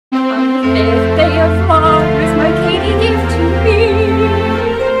5th day of Vlogmas, my Katy gave to me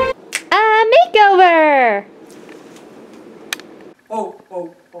a makeover! Oh,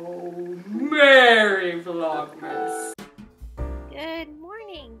 oh, oh, Merry Vlogmas! Good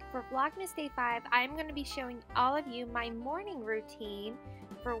morning! For Vlogmas Day 5, I'm going to be showing all of you my morning routine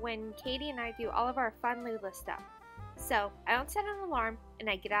for when Katy and I do all of our fun Lula stuff. So, I don't set an alarm and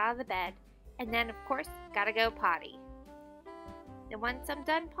I get out of the bed, and then of course, gotta go potty. And once I'm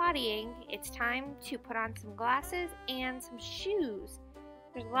done pottying, it's time to put on some glasses and some shoes.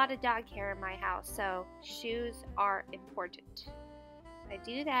 There's a lot of dog hair in my house, so shoes are important. I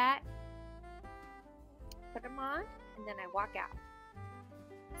do that, put them on, and then I walk out.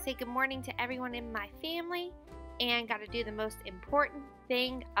 Say good morning to everyone in my family, and gotta do the most important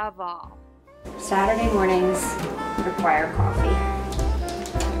thing of all. Saturday mornings require coffee.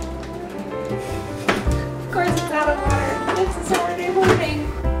 Of course it's out of water. It's a Saturday morning.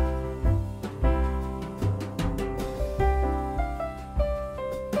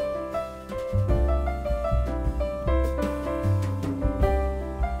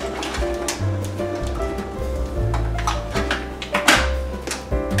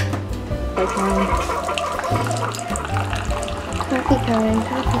 Coffee time,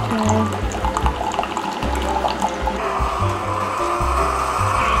 coffee time.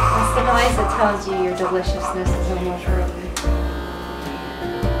 That's the noise that tells you your deliciousness is almost ready.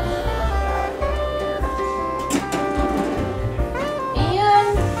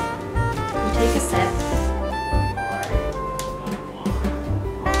 And you take a sip.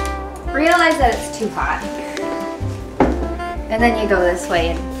 Realize that it's too hot. And then you go this way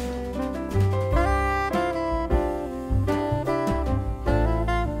and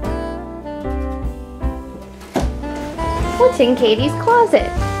what's in Katy's closet?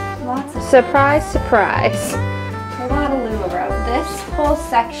 Lots of surprise, surprise. A lot of LuLaRoe. This whole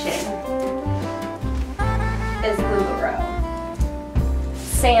section is LuLaRoe.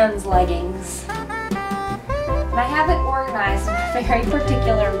 Sans leggings. And I have it organized in a very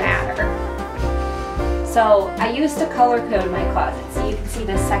particular manner. So I used to color code my closet. So you can see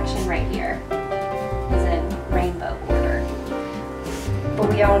this section right here is in rainbow order. But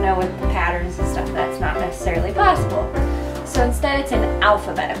we all know with the patterns and stuff that's not necessarily possible. So instead it's in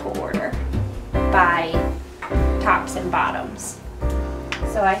alphabetical order by tops and bottoms.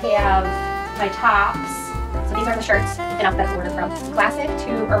 So I have my tops, so these are the shirts in alphabetical order from classic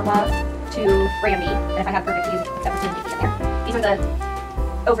to Irma to Ramby, and if I have perfect these, except for Nikki in there. These are the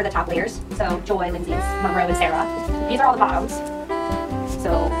over the top layers, so Joy, Lindsay's, Monroe, and Sarah. These are all the bottoms.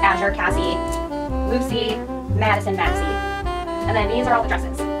 So Azure, Cassie, Lucy, Madison, Maxie. And then these are all the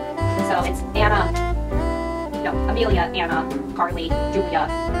dresses. So it's Amelia, Anna, Carly, Julia,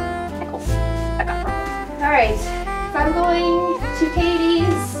 and Cole. I've got them. Alright, if I'm going to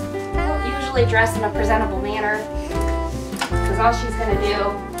Katy's, I don't usually dress in a presentable manner because all she's going to do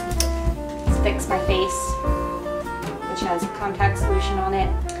is fix my face, which has contact solution on it,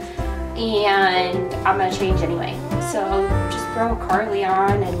 and I'm going to change anyway. So just throw Carly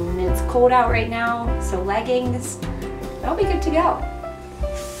on, and it's cold out right now, so leggings, that'll be good to go.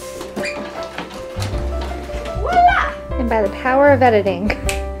 And by the power of editing.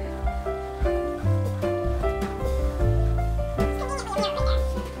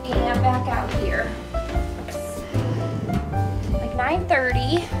 And back out here. Like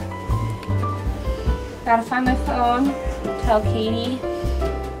 9:30. Gotta find my phone. Tell Katy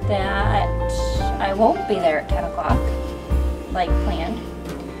that I won't be there at 10 o'clock, like planned.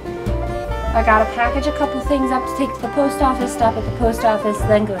 I gotta package a couple things up to take to the post office, stop at the post office,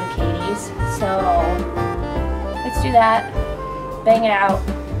 then go to Katy's. So let's do that, bang it out,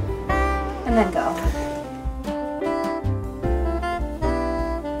 and then go.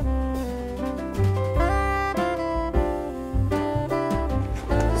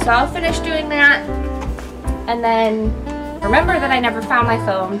 So I'll finish doing that, and then remember that I never found my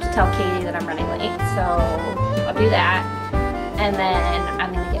phone to tell Katy that I'm running late. So I'll do that, and then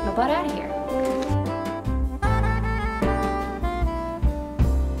I'm gonna get my butt out of here.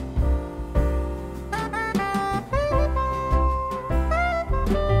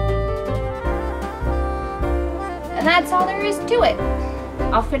 And that's all there is to it.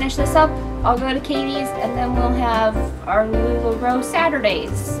 I'll finish this up, I'll go to Katy's, and then we'll have our LuLaRoe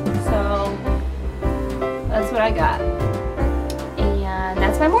Saturdays. So that's what I got. And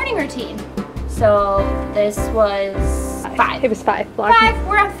that's my morning routine. So this was 5. It was 5. 5.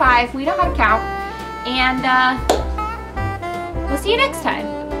 We're at 5. We know how to count. And we'll see you next time.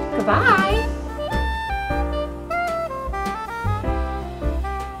 Goodbye.